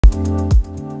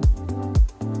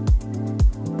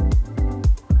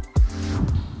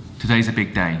Today's a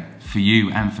big day for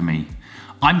you and for me.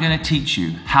 I'm going to teach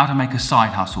you how to make a side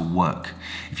hustle work.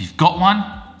 If you've got one,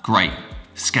 great,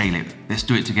 scale it. Let's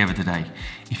do it together today.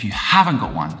 If you haven't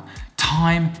got one,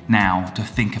 time now to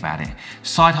think about it.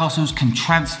 Side hustles can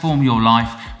transform your life.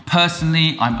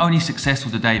 Personally, I'm only successful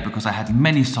today because I had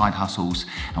many side hustles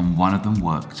and one of them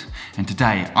worked. And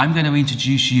today, I'm going to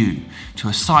introduce you to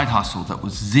a side hustle that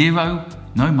was zero,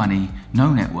 no money,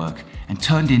 no network, and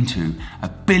turned into a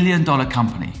 $1 billion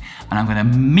company. And I'm going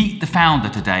to meet the founder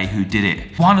today who did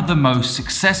it. One of the most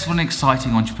successful and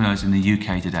exciting entrepreneurs in the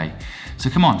UK today. So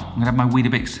come on, I'm going to have my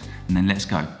Weetabix and then let's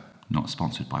go. Not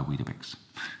sponsored by Weetabix.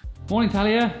 Morning,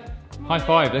 Talia. High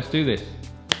five, let's do this.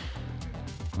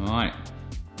 All right.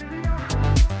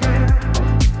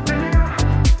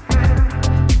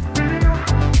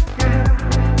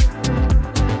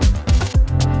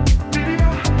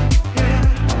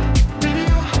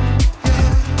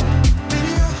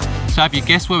 So have you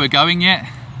guessed where we're going yet?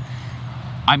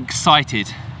 I'm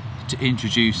excited to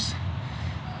introduce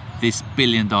this $1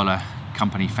 billion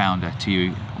company founder to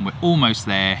you, and we're almost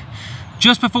there.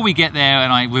 Just before we get there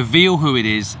and I reveal who it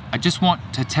is, I just want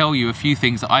to tell you a few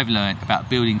things that I've learned about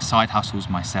building side hustles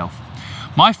myself.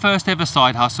 My first ever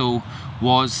side hustle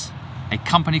was a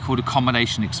company called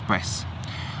Accommodation Express.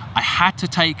 I had to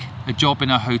take a job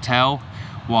in a hotel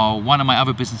while one of my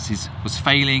other businesses was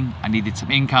failing. I needed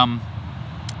some income.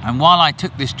 And while I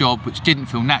took this job, which didn't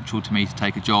feel natural to me to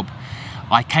take a job,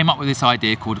 I came up with this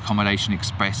idea called Accommodation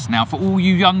Express. Now, for all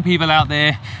you young people out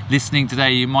there listening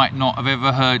today, you might not have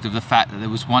ever heard of the fact that there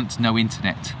was once no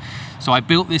internet. So I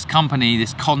built this company,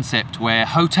 this concept where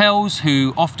hotels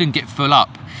who often get full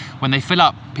up, when they fill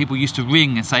up, people used to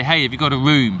ring and say, hey, have you got a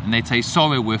room? And they'd say,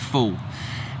 sorry, we're full.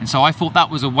 And so I thought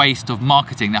that was a waste of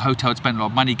marketing. The hotel had spent a lot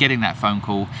of money getting that phone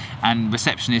call, and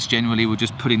receptionists generally were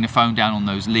just putting the phone down on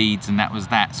those leads, and that was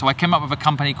that. So I came up with a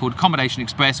company called Accommodation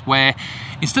Express where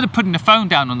instead of putting the phone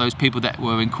down on those people that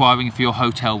were inquiring if your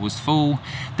hotel was full,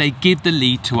 they give the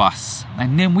lead to us.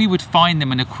 And then we would find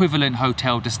them an equivalent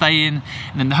hotel to stay in,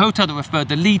 and then the hotel that referred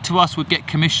the lead to us would get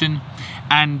commission,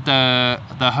 and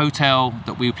the hotel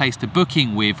that we placed a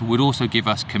booking with would also give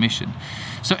us commission.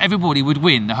 So everybody would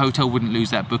win. The hotel wouldn't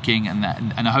lose that booking, and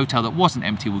a hotel that wasn't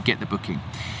empty would get the booking.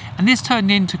 And this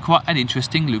turned into quite an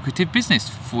interesting, lucrative business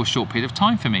for a short period of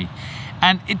time for me.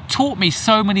 And it taught me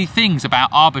so many things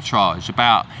about arbitrage,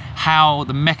 about how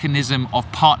the mechanism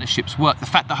of partnerships work, the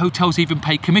fact that hotels even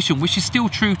pay commission, which is still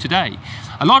true today.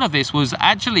 A lot of this was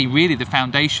actually really the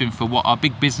foundation for what our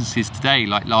big businesses today,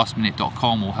 like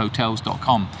lastminute.com or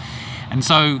hotels.com. And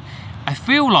so I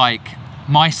feel like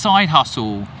my side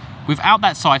hustle, without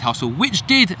that side hustle, which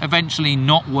did eventually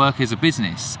not work as a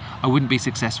business, I wouldn't be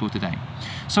successful today.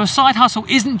 So a side hustle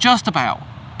isn't just about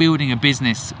building a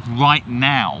business right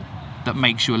now that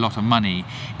makes you a lot of money.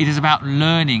 It is about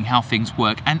learning how things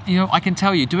work. And you know, I can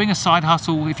tell you, doing a side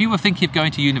hustle, if you were thinking of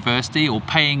going to university or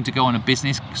paying to go on a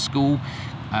business school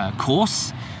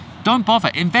course, don't bother.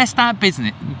 Invest that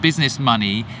business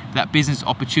money, that business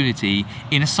opportunity,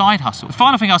 in a side hustle. The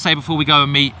final thing I'll say before we go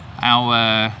and meet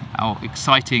our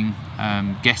exciting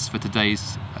guests for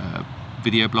today's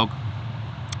video blog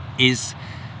is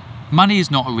money is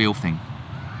not a real thing.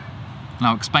 And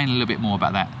I'll explain a little bit more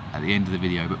about that at the end of the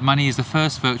video. But money is the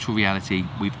first virtual reality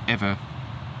we've ever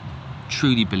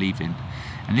truly believed in.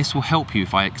 And this will help you,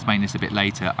 if I explain this a bit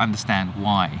later, understand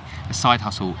why a side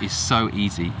hustle is so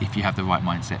easy if you have the right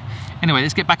mindset. Anyway,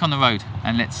 let's get back on the road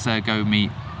and let's go meet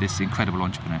this incredible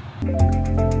entrepreneur.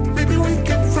 Maybe we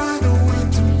can find a way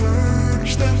to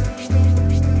merge them.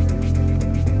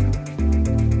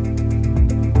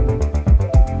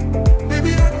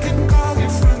 Maybe I can call you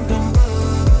friend or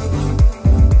lover.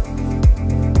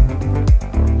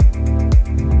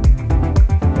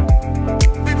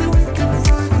 Maybe we can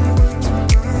find a way to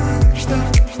merge them.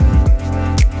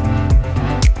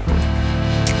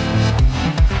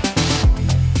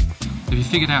 Have you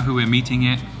figured out who we're meeting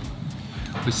yet?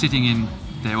 We're sitting in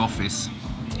their office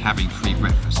having free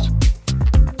breakfast.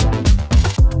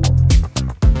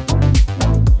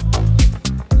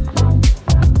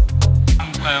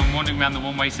 I'm wandering around the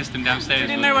one-way system downstairs. I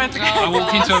didn't know where to go. I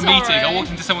walked into a meeting. Sorry. I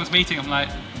walked into someone's meeting. I'm like,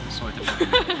 sorry to bother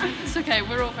you. It's okay,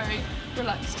 we're all very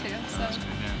relaxed here. So,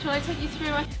 shall I take you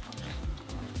through?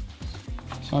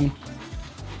 Simon.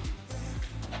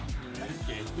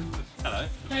 Hello.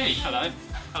 Hey. Hello.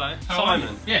 Hello. How are you?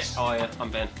 Simon. Yes. How are you? I'm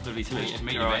Ben. Lovely to meet you. to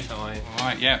meet you, You're right, Ben. how are you? All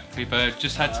right, yeah. We've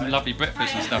just had some lovely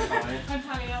breakfast and stuff. I'm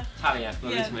Talia. Talia.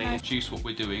 Lovely to meet you. Introduce what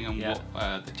we're doing and Yeah.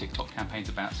 what the TikTok campaign's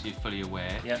about, so you're fully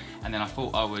aware. Yeah. And then I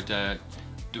thought I would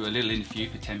do a little interview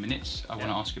for 10 minutes. I want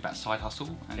to ask you about side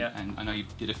hustle, and I know you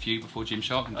did a few before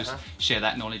Gymshark, and just share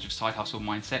that knowledge of side hustle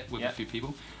mindset with a few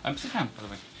people. Sit down, by the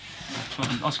way.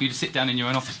 I'm asking you to sit down in your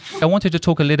own office. I wanted to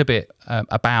talk a little bit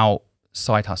about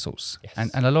side hustles,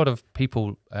 and a lot of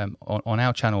people on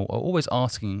our channel are always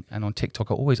asking, and on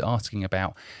TikTok are always asking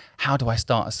about, how do I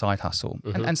start a side hustle?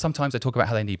 And sometimes they talk about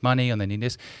how they need money and they need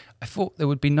this. I thought there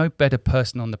would be no better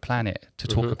person on the planet to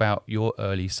talk about your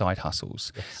early side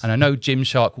hustles. And I know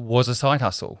Gymshark was a side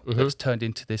hustle that's turned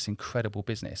into this incredible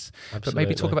business. But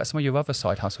maybe talk about some of your other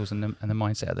side hustles and the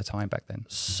mindset at the time back then.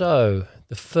 So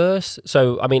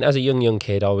I mean, as a young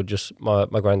kid, I would just, my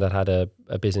granddad had a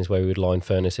business where we would line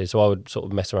furnaces, so I would sort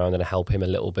of mess around and help him a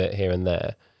little bit here and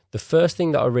there. The first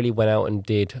thing that I really went out and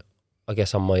did, I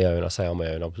guess on my own, I say on my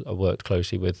own, I worked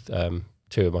closely with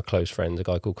two of my close friends, a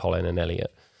guy called Colin and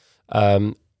Elliot.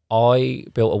 I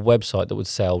built a website that would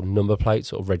sell number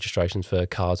plates or registrations for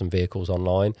cars and vehicles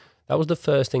online. That was the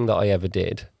first thing that I ever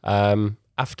did.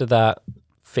 After that,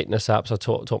 fitness apps. I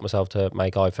taught myself to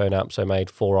make iPhone apps. So I made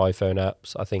 4 iPhone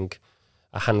apps, I think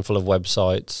a handful of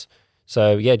websites.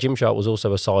 So yeah, Gymshark was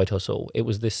also a side hustle. It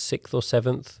was this 6th or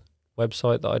 7th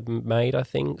website that I'd made, I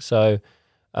think. So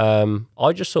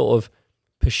I just sort of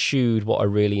pursued what I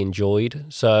really enjoyed.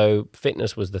 So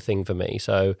fitness was the thing for me.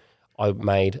 So I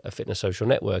made a fitness social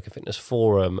network, a fitness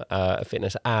forum, a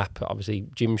fitness app, obviously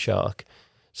Gymshark.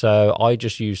 So I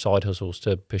just used side hustles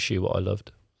to pursue what I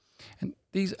loved. And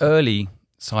these early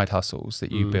side hustles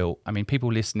that you built, I mean,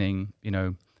 people listening, you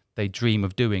know, they dream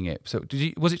of doing it. So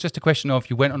was it just a question of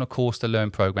you went on a course to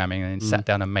learn programming and then sat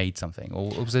down and made something? Or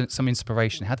was it some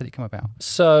inspiration? How did it come about?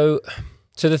 So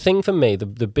the thing for me, the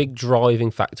big driving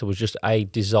factor was just a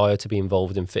desire to be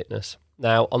involved in fitness.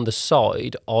 Now, on the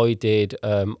side, I did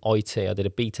IT. I did a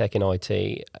BTEC in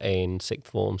IT in 6th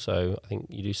form. So I think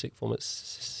you do 6th form at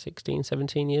 16,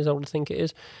 17 years old, I think it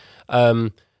is.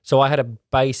 So I had a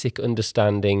basic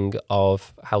understanding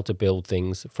of how to build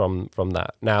things from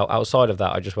that. Now, outside of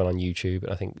that, I just went on YouTube,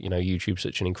 and I think, you know, YouTube's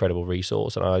such an incredible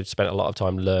resource, and I spent a lot of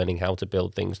time learning how to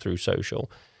build things through social.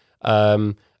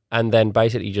 And then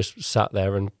basically just sat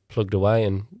there and plugged away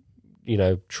and, you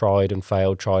know, tried and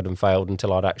failed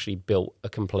until I'd actually built a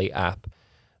complete app,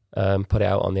 put it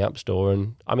out on the App Store.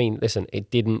 And I mean, listen, it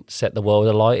didn't set the world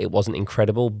alight. It wasn't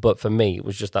incredible, but for me, it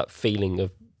was just that feeling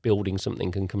of building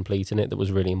something and completing it that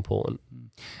was really important.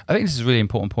 I think this is a really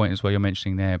important point as well you're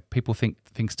mentioning there. People think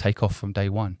things take off from day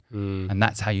one, and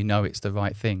that's how you know it's the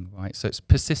right thing, right? So it's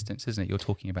persistence, isn't it, you're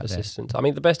talking about persistence. I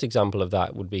mean, the best example of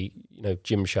that would be, you know,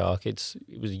 Gymshark.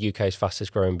 It was the UK's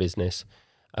fastest growing business,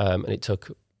 and it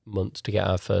took months to get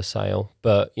our first sale.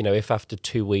 But, you know, if after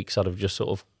 2 weeks I'd have just sort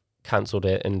of cancelled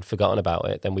it and forgotten about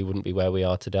it, then we wouldn't be where we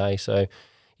are today. So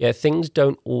yeah, things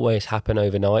don't always happen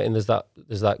overnight, and there's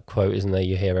that quote, isn't there,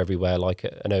 you hear everywhere, like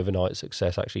an overnight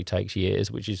success actually takes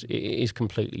years, which is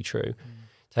completely true. It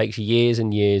takes years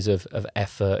and years of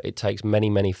effort. It takes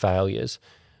many failures,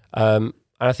 and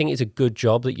I think it's a good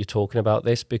job that you're talking about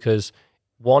this, because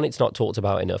one, it's not talked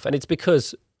about enough, and it's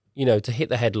because, you know, to hit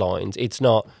the headlines, it's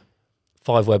not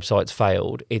 5 websites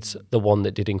failed, it's the one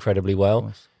that did incredibly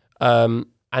well.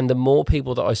 And the more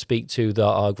people that I speak to that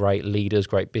are great leaders,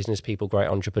 great business people, great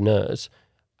entrepreneurs,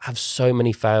 have so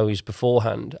many failures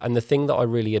beforehand. And the thing that I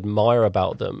really admire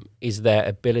about them is their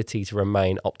ability to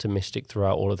remain optimistic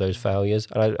throughout all of those failures.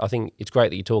 And I think it's great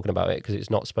that you're talking about it, because it's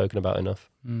not spoken about enough.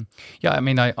 Yeah, I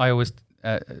mean, I always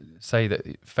say that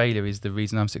failure is the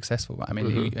reason I'm successful. I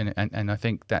mean, and I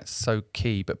think that's so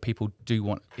key, but people do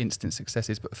want instant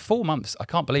successes. But 4 months, I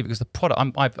can't believe it, because the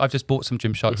product, I've just bought some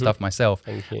Gymshark stuff myself.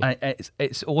 Thank you. And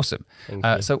it's awesome.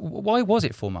 So why was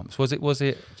it 4 months? Was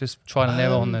it just trial and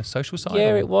error on the social side?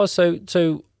 Yeah, it was. So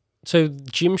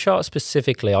Gymshark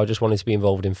specifically, I just wanted to be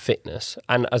involved in fitness.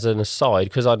 And as an aside,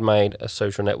 because I'd made a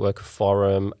social network, a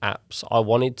forum, apps, I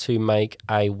wanted to make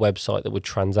a website that would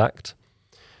transact.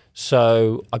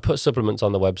 So I put supplements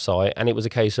on the website, and it was a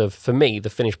case of, for me, the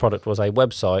finished product was a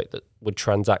website that would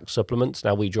transact supplements.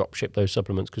 Now, we drop ship those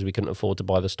supplements because we couldn't afford to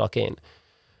buy the stock in.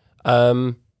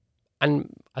 And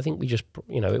I think we just,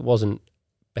 you know, it wasn't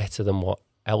better than what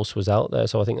else was out there.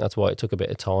 So I think that's why it took a bit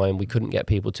of time. We couldn't get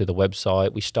people to the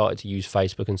website. We started to use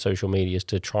Facebook and social medias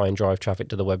to try and drive traffic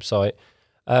to the website.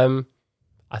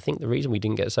 I think the reason we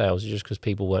didn't get sales is just because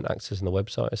people weren't accessing the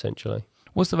website, essentially.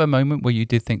 Was there a moment where you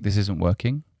did think this isn't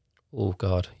working? Oh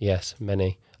God, yes,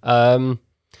 many. So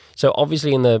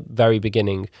obviously in the very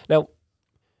beginning, now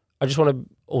I just want to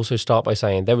also start by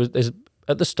saying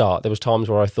at the start, there was times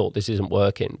where I thought this isn't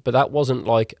working, but that wasn't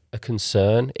like a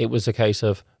concern. It was a case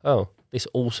of, oh, this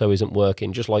also isn't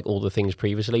working, just like all the things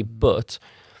previously. But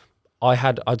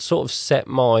I'd sort of set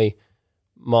my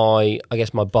I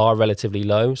guess my bar relatively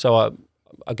low. So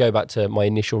I go back to my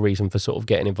initial reason for sort of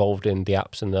getting involved in the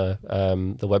apps and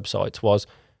the websites was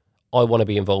I want to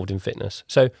be involved in fitness.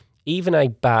 So even a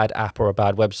bad app or a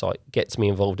bad website gets me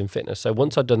involved in fitness. So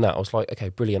once I'd done that, I was like, okay,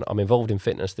 brilliant. I'm involved in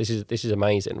fitness. This is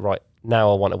amazing. Right,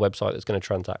 now I want a website that's going to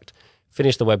transact.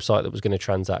 Finished the website that was going to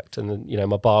transact, and then, you know,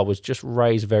 my bar was just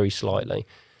raised very slightly.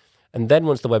 And then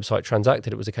once the website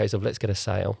transacted, it was a case of let's get a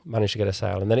sale, managed to get a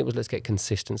sale. And then it was let's get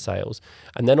consistent sales.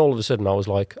 And then all of a sudden I was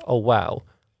like, oh, wow,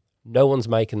 no one's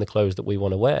making the clothes that we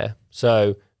want to wear.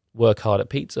 So work hard at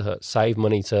Pizza Hut, save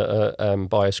money to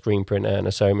buy a screen printer and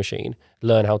a sewing machine,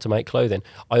 learn how to make clothing.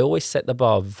 I always set the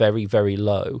bar very, very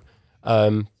low.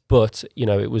 But, you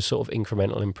know, it was sort of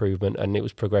incremental improvement and it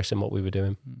was progressing what we were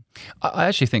doing. I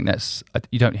actually think that's,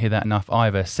 you don't hear that enough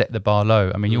either, set the bar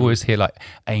low. I mean, you always hear like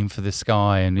aim for the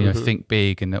sky and, you know, think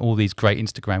big and all these great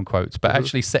Instagram quotes, but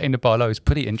actually setting the bar low is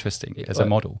pretty interesting as a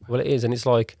model. Well, it is. And it's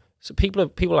like, so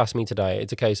people ask me today,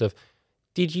 it's a case of,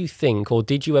 did you think or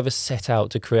did you ever set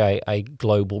out to create a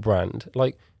global brand?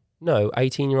 Like, no,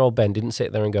 18-year-old Ben didn't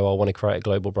sit there and go, I want to create a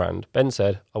global brand. Ben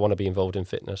said, I want to be involved in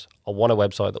fitness. I want a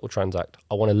website that will transact.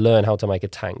 I want to learn how to make a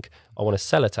tank. I want to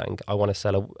sell a tank. I want to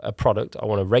sell a product. I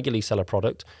want to regularly sell a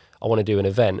product. I want to do an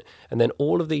event. And then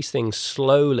all of these things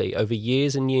slowly over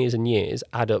years and years and years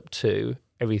add up to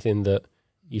everything that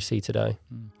you see today.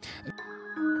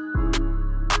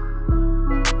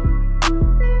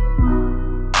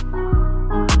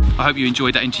 I hope you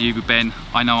enjoyed that interview with Ben.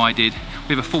 I know I did.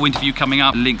 We have a full interview coming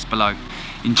up, links below.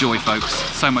 Enjoy, folks.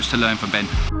 So much to learn from Ben.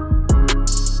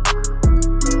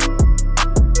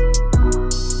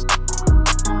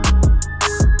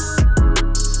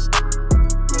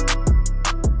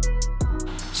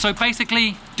 So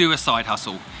basically, do a side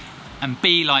hustle and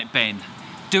be like Ben.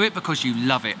 Do it because you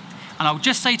love it. And I'll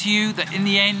just say to you that in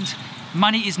the end,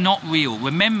 money is not real.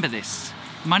 Remember this.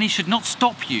 Money should not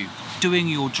stop you doing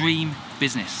your dream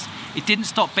business. It didn't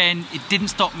stop Ben, it didn't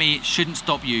stop me, it shouldn't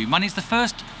stop you. Money's the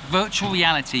first virtual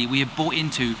reality we have bought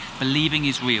into believing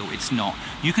is real. It's not.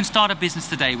 You can start a business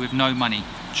today with no money.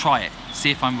 Try it,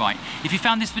 see if I'm right. If you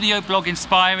found this video blog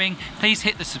inspiring, please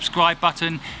hit the subscribe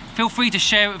button. Feel free to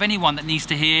share it with anyone that needs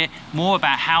to hear more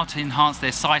about how to enhance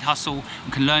their side hustle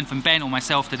and can learn from Ben or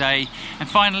myself today. And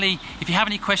finally, if you have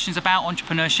any questions about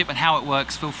entrepreneurship and how it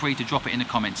works, feel free to drop it in the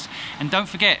comments. And don't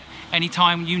forget,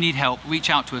 anytime you need help, reach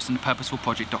out to us on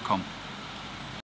thepurposefulproject.com.